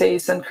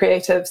agencies and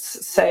creatives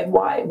saying,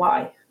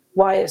 why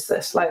is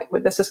this? Like,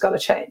 this has got to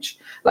change.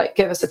 Like,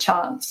 give us a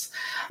chance.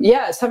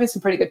 Yeah, it's having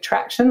some pretty good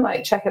traction.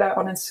 Like, check it out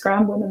on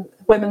Instagram,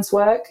 Women's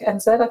Work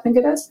NZ, I think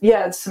it is.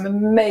 Yeah, there's some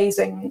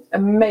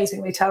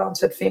amazingly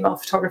talented female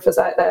photographers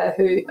out there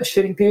who are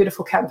shooting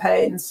beautiful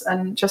campaigns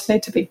and just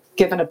need to be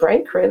given a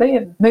break, really,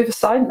 and move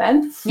aside,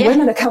 men. Yeah.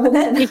 Women are coming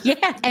in.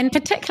 Yeah, and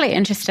particularly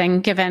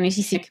interesting given, as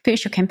you see,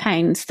 commercial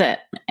campaigns,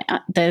 that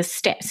the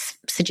stats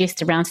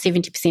suggest around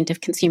 70% of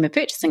consumer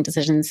purchasing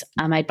decisions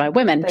are made by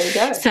women. There you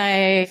go.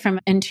 So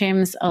in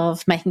terms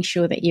of making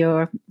sure that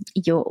your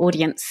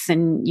audience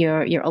and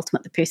your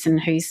ultimate, the person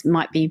who's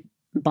might be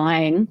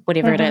buying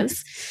whatever it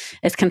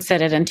is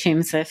considered in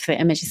terms of the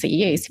images that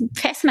you use.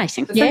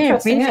 Fascinating.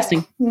 It's really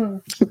interesting.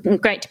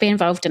 Great to be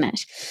involved in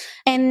it.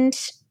 And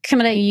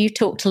Camilla, you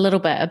talked a little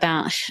bit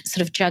about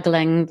sort of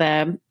juggling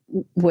the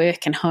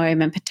work and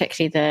home, and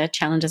particularly the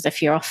challenges if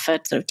you're off for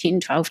sort of 10,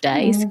 12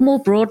 days. More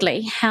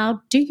broadly,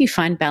 how do you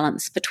find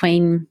balance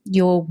between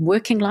your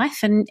working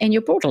life and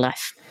your broader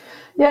life?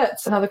 Yeah,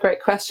 it's another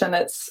great question.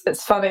 It's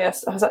funny. I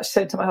was actually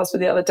saying to my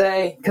husband the other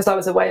day, because I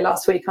was away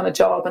last week on a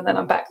job and then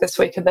I'm back this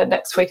week, and then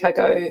next week I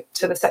go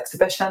to this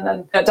exhibition,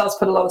 and it does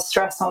put a lot of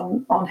stress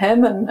on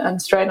him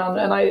and strain on.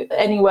 And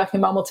any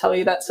working mum will tell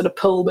you that sort of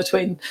pull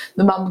between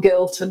the mum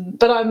guilt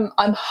but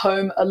I'm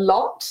home a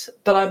lot,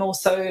 but I'm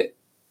also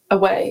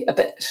away a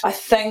bit. I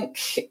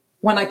think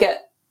when I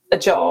get a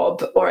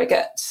job or I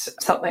get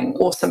something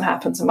awesome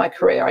happens in my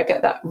career, I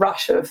get that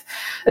rush of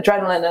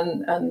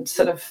adrenaline and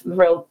sort of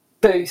real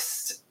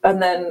boost, and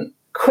then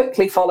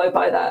quickly followed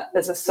by that,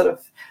 there's a sort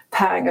of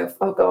pang of,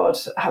 oh God,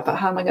 how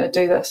am I going to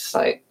do this?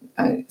 Like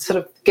sort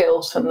of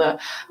guilt and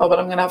but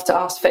I'm going to have to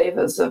ask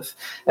favours of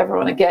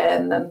everyone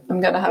again, and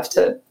I'm going to have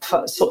to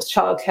sort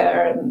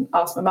childcare and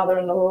ask my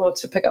mother-in-law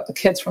to pick up the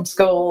kids from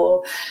school.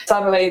 Or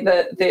suddenly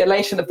the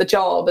elation of the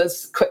job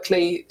is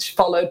quickly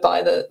followed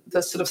by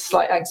the sort of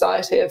slight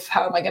anxiety of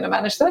how am I going to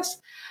manage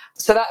this?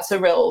 So that's a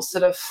real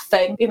sort of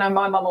thing. My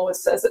mum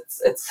always says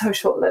it's so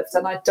short-lived,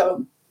 and I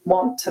don't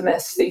want to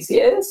miss these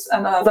years.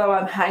 And although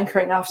I'm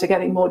hankering after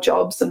getting more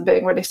jobs and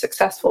being really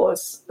successful,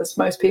 as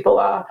most people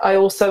are, I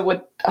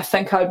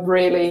think I'd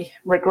really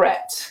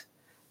regret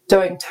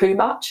doing too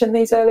much in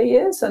these early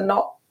years and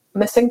not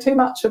missing too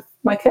much of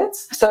my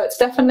kids. So it's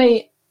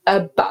definitely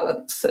a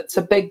balance. It's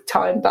a big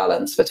time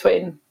balance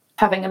between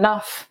having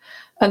enough,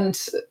 and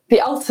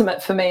the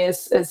ultimate for me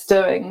is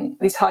doing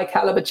these high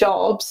caliber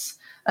jobs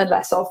and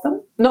less of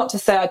them. Not to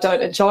say I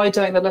don't enjoy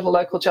doing the little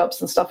local jobs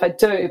and stuff, I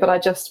do, but I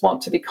just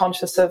want to be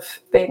conscious of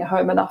being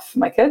home enough for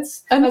my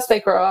kids. And as they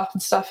grow up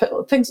and stuff,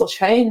 things will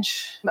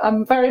change.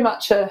 I'm very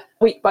much a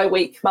week by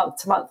week,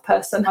 month to month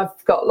person.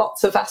 I've got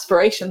lots of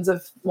aspirations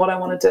of what I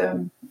want to do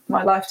in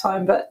my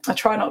lifetime, but I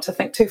try not to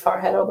think too far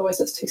ahead,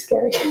 otherwise it's too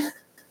scary.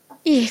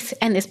 Yes,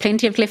 and there's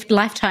plenty of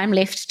lifetime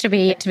left to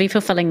be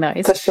fulfilling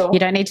those. For sure. You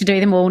don't need to do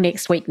them all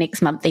next week,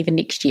 next month, even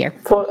next year.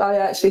 I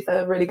actually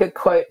a really good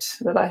quote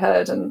that I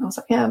heard, and I was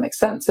like, yeah, it makes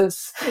sense,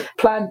 is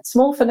plan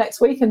small for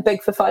next week and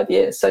big for 5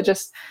 years. So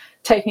just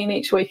taking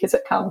each week as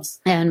it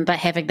comes. But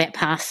having that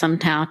path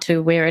somehow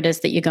to where it is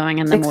that you're going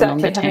in the more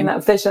longer term. Having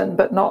that vision,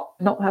 but not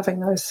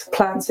having those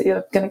plans that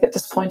you're going to get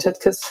disappointed,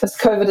 because as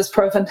COVID has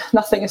proven,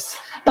 nothing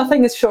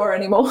is sure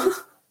anymore.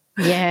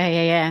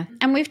 Yeah.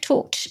 And we've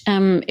talked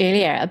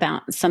earlier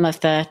about some of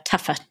the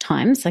tougher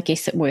times, I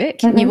guess, at work.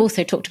 Mm-hmm. You've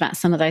also talked about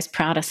some of those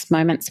proudest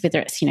moments, whether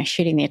it's,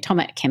 shooting the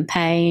atomic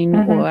campaign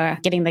or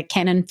getting the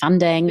Canon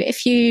funding.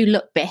 If you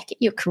look back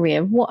at your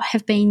career, what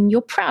have been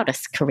your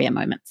proudest career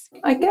moments?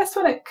 I guess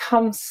when it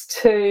comes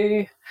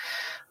to,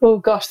 oh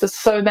gosh, there's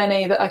so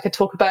many that I could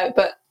talk about,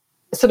 but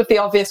sort of the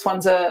obvious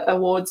ones are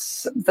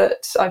awards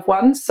that I've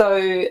won.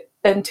 So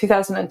in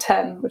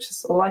 2010, which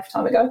is a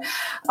lifetime ago,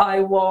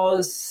 I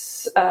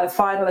was a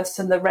finalist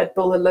in the Red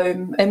Bull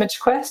Illume Image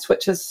Quest,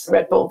 which is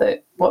Red Bull,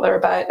 what they're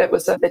about. It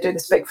was they do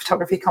this big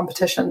photography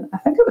competition. I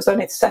think it was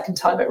only the second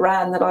time it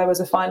ran that I was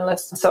a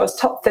finalist. So I was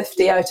top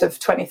 50 out of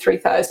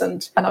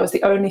 23,000, and I was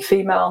the only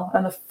female,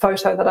 and the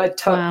photo that I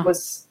took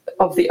was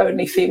of the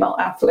only female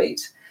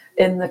athlete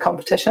in the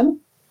competition.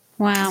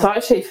 Wow. So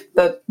actually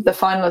the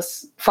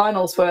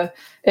finals were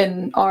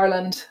in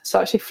Ireland. So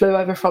I actually flew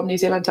over from New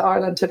Zealand to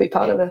Ireland to be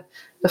part of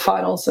the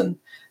finals, and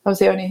I was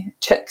the only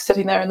chick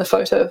sitting there in the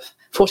photo of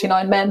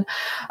 49 men,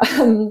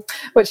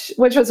 which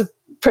was a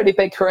pretty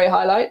big career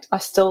highlight. I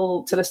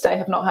still, to this day,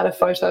 have not had a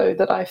photo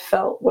that I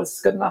felt was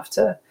good enough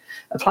to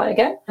apply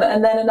again.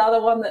 And then another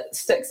one that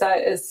sticks out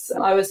is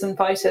I was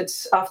invited,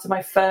 after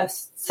my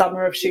first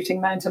summer of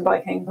shooting mountain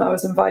biking, I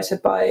was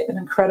invited by an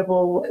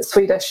incredible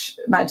Swedish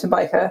mountain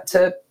biker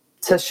to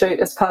shoot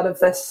as part of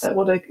this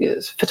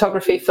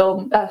photography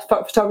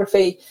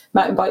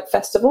mountain bike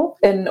festival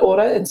in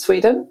Åre in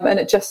Sweden. And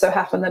it just so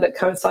happened that it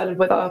coincided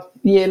with our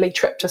yearly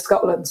trip to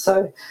Scotland.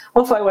 So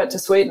off I went to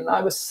Sweden.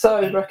 I was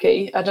so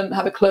rookie. I didn't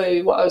have a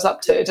clue what I was up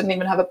to. I didn't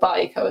even have a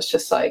bike. I was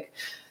just like,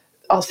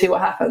 I'll see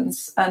what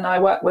happens. And I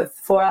worked with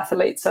 4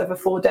 athletes over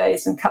 4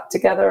 days and cut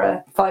together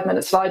a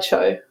 5-minute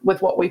slideshow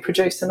with what we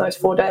produced in those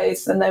 4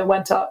 days. And they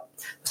went up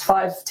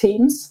 5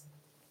 teams,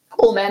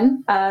 all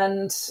men,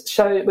 and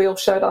we all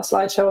showed our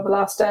slideshow on the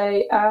last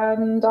day,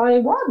 and I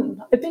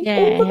won. I beat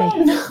all the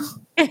men.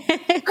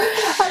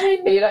 I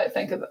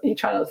mean, you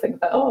try not to think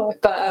about,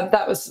 but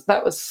that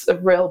was a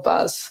real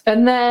buzz.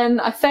 And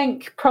then I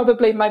think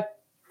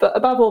but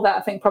above all that,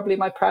 I think probably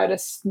my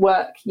proudest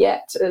work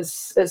yet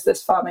is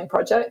this farming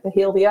project, the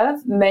Heal the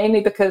Earth,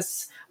 mainly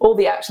because all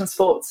the action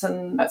sports,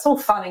 and it's all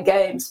fun and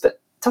games, but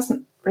it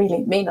doesn't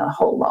really mean a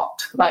whole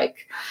lot.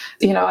 Like,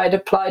 I'd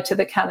applied to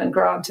the Canon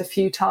grant a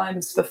few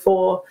times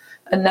before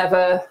and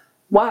never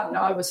won.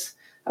 I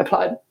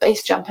applied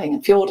base jumping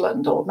in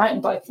Fiordland or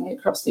mountain biking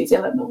across New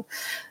Zealand,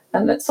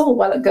 and it's all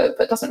well and good,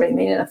 but it doesn't really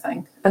mean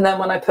anything. And then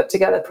when I put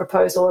together a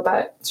proposal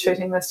about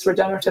shooting this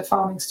regenerative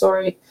farming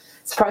story,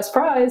 surprise,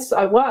 surprise,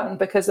 I won,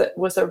 because it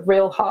was a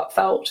real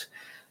heartfelt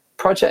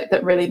project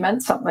that really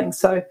meant something.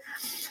 So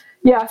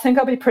yeah, I think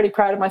I'll be pretty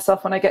proud of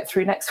myself when I get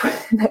through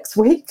next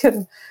week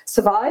and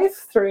survive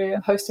through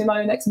hosting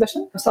my own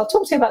exhibition. So I'll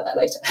talk to you about that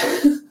later.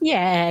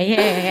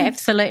 Yeah,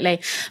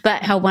 absolutely.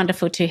 But how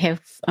wonderful to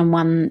have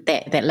won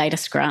that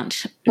latest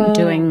grant,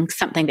 doing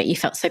something that you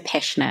felt so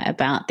passionate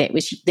about.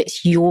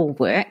 That's your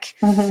work,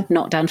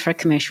 not done for a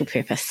commercial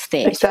purpose.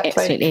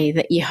 Absolutely,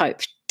 that you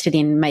hope to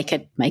then make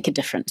a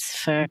difference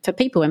for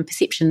people and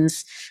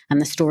perceptions and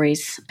the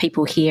stories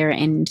people hear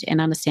and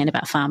understand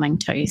about farming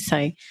too.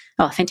 So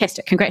Oh,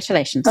 fantastic.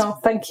 Congratulations. Oh,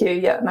 thank you.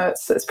 Yeah, no,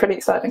 it's pretty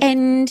exciting.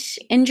 And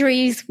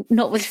injuries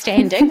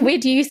notwithstanding, where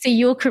do you see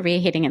your career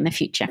heading in the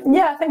future?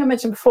 Yeah, I think I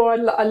mentioned before,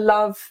 I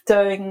love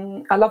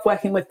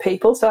working with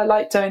people. So I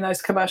like doing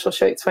those commercial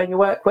shoots when you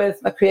work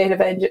with a creative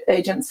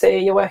agency,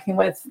 you're working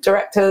with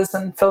directors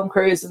and film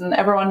crews, and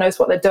everyone knows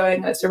what they're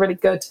doing. And it's a really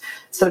good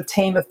sort of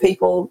team of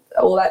people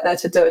all out there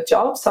to do a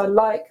job. So I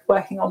like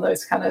working on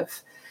those kind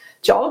of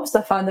jobs.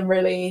 I find them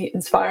really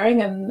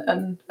inspiring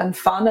and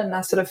fun, and I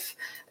sort of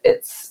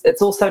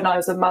it's also nice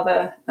as a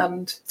mother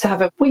and to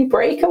have a wee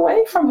break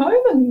away from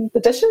home and the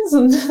dishes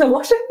and the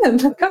washing and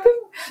the cooking.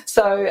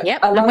 So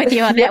I'm with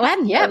you on that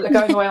one.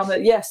 Going away on the,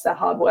 yes, they're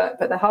hard work,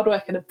 but they're hard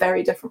work in a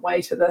very different way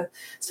to the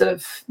sort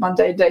of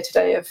mundane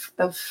day-to-day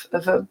of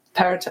a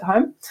parent at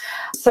home.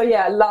 So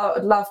yeah,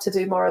 I'd love to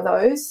do more of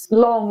those.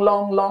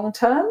 Long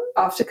term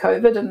after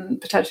COVID, and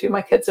potentially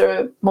my kids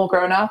are more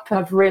grown up, and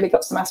I've really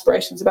got some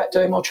aspirations about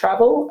doing more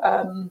travel.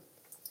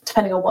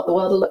 Depending on what the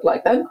world will look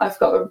like then. I've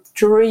got a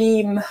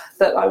dream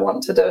that I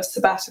want to do a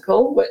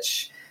sabbatical,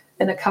 which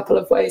in a couple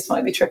of ways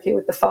might be tricky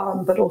with the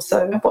farm, but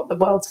also what the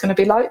world's going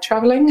to be like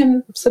travelling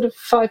in sort of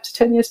 5 to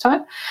 10 years'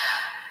 time.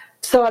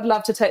 So I'd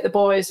love to take the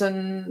boys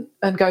and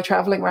go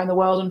travelling around the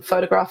world and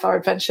photograph our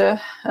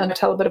adventure and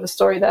tell a bit of a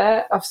story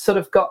there. I've sort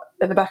of got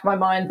in the back of my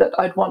mind that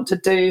I'd want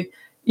to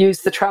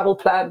use the travel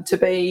plan to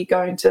be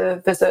going to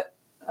visit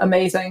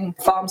amazing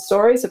farm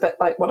stories, a bit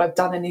like what I've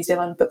done in New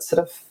Zealand, but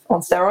sort of on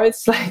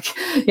steroids, like,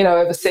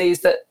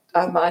 overseas, that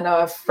I know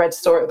I've read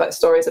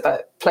stories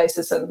about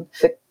places in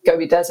the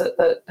Gobi Desert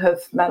that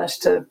have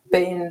managed to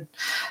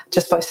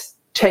just by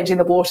changing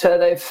the water,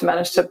 they've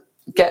managed to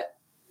get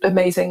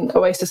amazing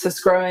oases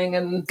growing,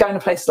 and going to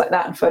places like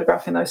that and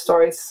photographing those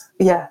stories.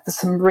 Yeah, there's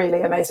some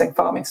really amazing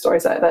farming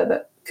stories out there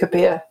that could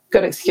be a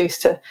good excuse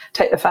to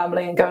take the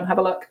family and go and have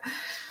a look.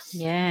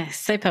 Yeah,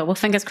 super. Well,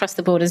 fingers crossed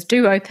the borders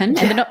do open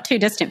in the not too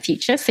distant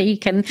future, so you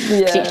can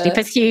potentially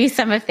pursue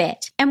some of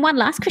that. And one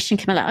last question,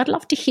 Camilla. I'd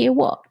love to hear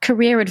what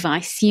career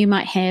advice you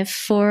might have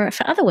for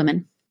other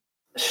women.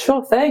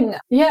 Sure thing.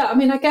 Yeah, I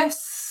mean, I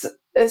guess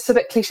it's a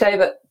bit cliche,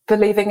 but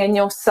believing in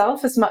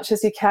yourself as much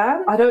as you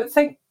can. I don't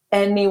think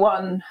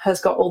anyone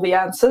has got all the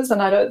answers,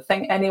 and I don't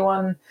think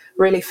anyone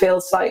really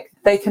feels like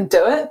they can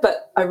do it.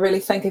 But I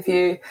really think if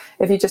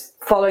you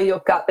just follow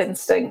your gut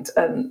instinct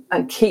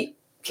and keep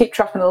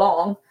trucking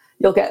along,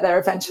 you'll get there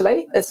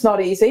eventually. It's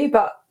not easy,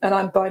 and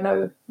I'm by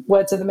no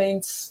words of the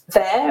means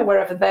there,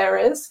 wherever there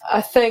is.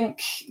 I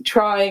think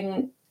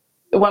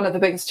one of the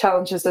biggest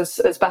challenges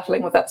is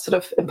battling with that sort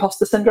of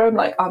imposter syndrome,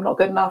 like I'm not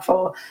good enough,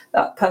 or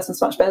that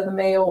person's much better than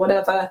me, or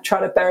whatever.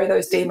 Try to bury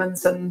those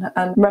demons and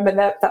remember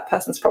that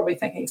person's probably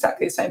thinking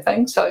exactly the same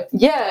thing. So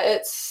yeah,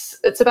 it's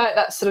about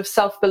that sort of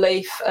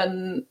self-belief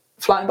and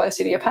flying by the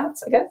seat of your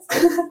pants, I guess.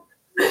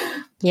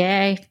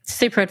 Yeah,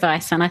 super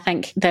advice. And I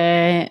think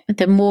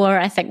the more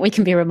I think we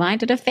can be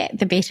reminded of that,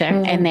 the better.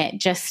 And that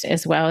just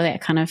as well,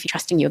 that kind of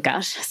trusting your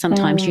gut.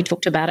 Sometimes you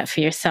talked about it for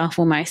yourself,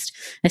 almost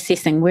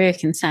assessing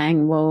work and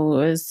saying, well,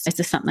 is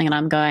this something that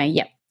I'm going,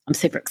 yep, I'm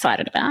super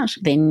excited about?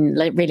 Then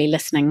really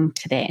listening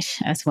to that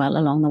as well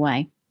along the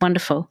way.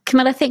 Wonderful.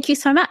 Camilla, thank you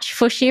so much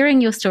for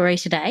sharing your story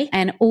today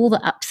and all the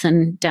ups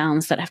and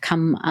downs that have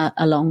come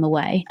along the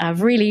way.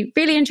 I've really,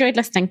 really enjoyed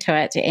listening to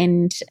it.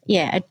 And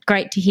yeah,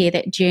 great to hear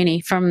that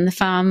journey from the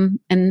farm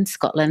in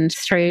Scotland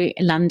through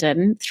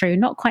London, through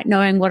not quite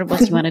knowing what it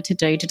was you wanted to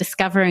do, to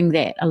discovering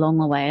that along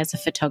the way as a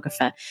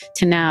photographer,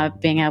 to now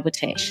being able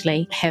to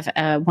actually have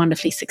a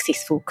wonderfully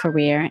successful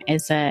career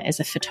as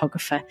a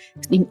photographer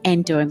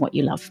and doing what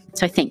you love.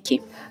 So thank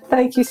you.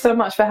 Thank you so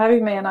much for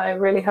having me, and I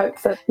really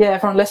hope that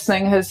everyone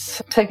listening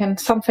has taken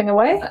something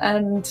away,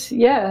 and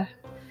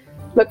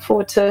look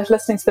forward to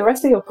listening to the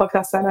rest of your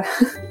podcast, Anna.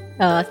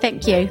 Oh,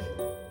 thank you.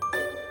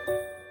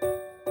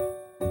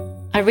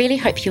 I really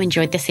hope you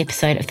enjoyed this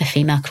episode of the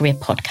Female Career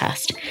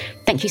Podcast.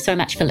 Thank you so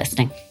much for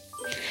listening.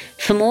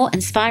 For more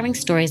inspiring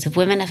stories of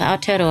women of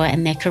Aotearoa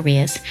and their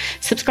careers,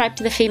 subscribe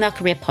to the Female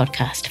Career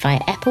Podcast via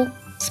Apple,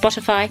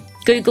 Spotify,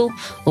 Google,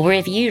 or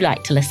wherever you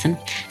like to listen,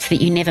 so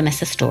that you never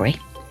miss a story.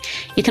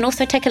 You can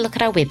also take a look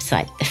at our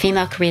website,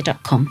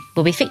 thefemalecareer.com,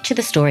 where we feature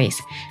the stories.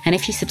 And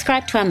if you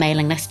subscribe to our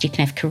mailing list, you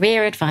can have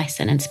career advice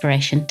and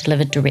inspiration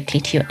delivered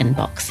directly to your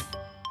inbox.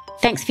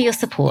 Thanks for your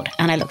support,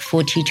 and I look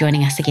forward to you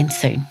joining us again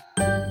soon.